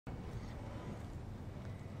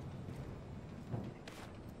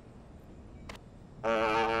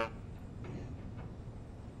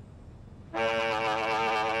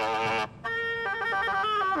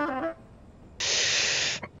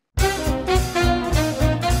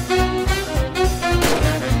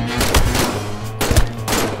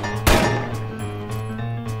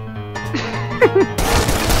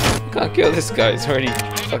Can't kill this guy, he's already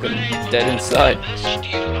fucking dead inside.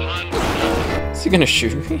 Is he gonna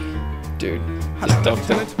shoot me? Dude, just dumped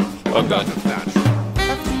him. Oh god.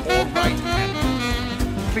 Alright,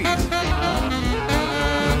 please.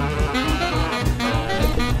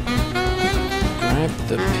 Grab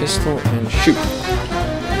the pistol and shoot.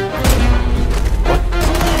 What?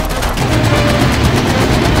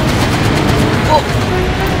 Oh!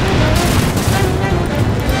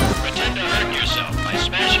 Pretend to hurt yourself by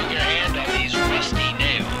smashing your hand on these rusty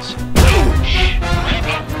nails.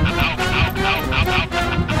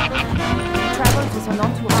 Travel to son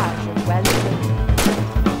entourage well trained.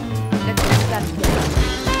 Let's get that together.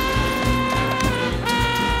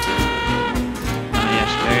 Yes,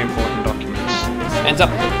 very important documents. Hands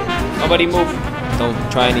up! Nobody move! Don't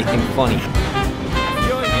try anything funny.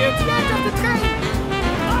 You're here to get off the train!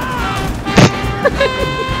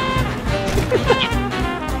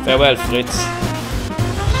 Farewell, Fritz.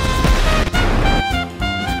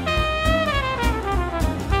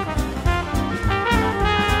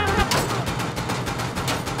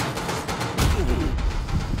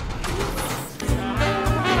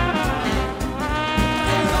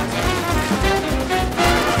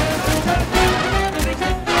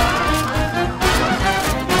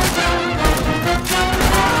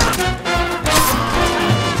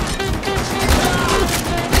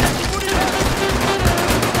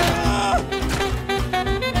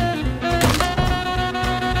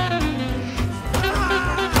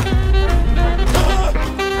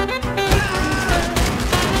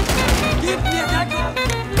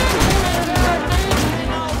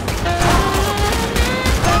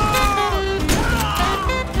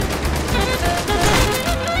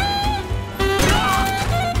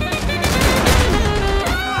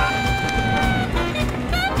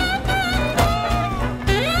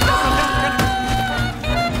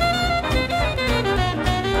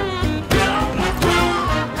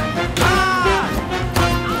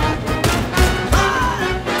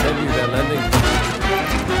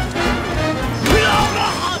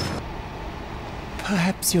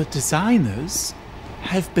 Perhaps your designers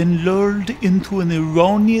have been lulled into an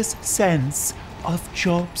erroneous sense of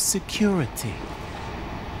job security.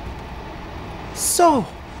 So,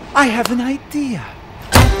 I have an idea.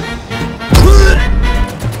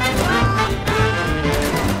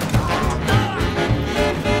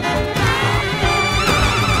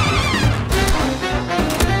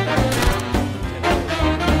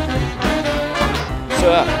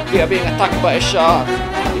 Sir, we are being attacked by a shark.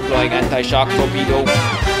 Deploying anti-shark torpedo.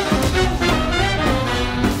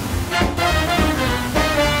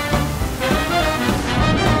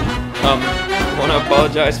 Wanna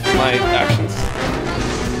apologize for my actions?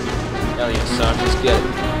 Hell yes, sir, let's get it.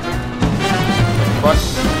 What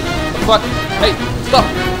the fuck? Hey, stop!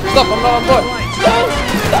 Stop, I'm not on board! Stop!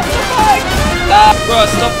 Stop the bike! Stop! Bro,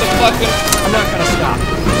 stop the fucking... I'm not gonna stop.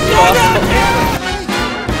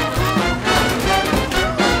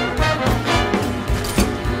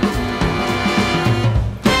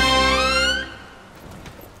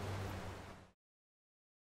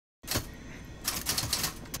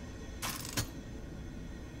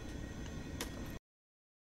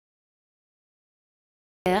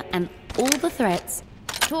 And all the threats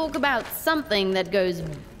talk about something that goes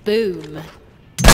boom.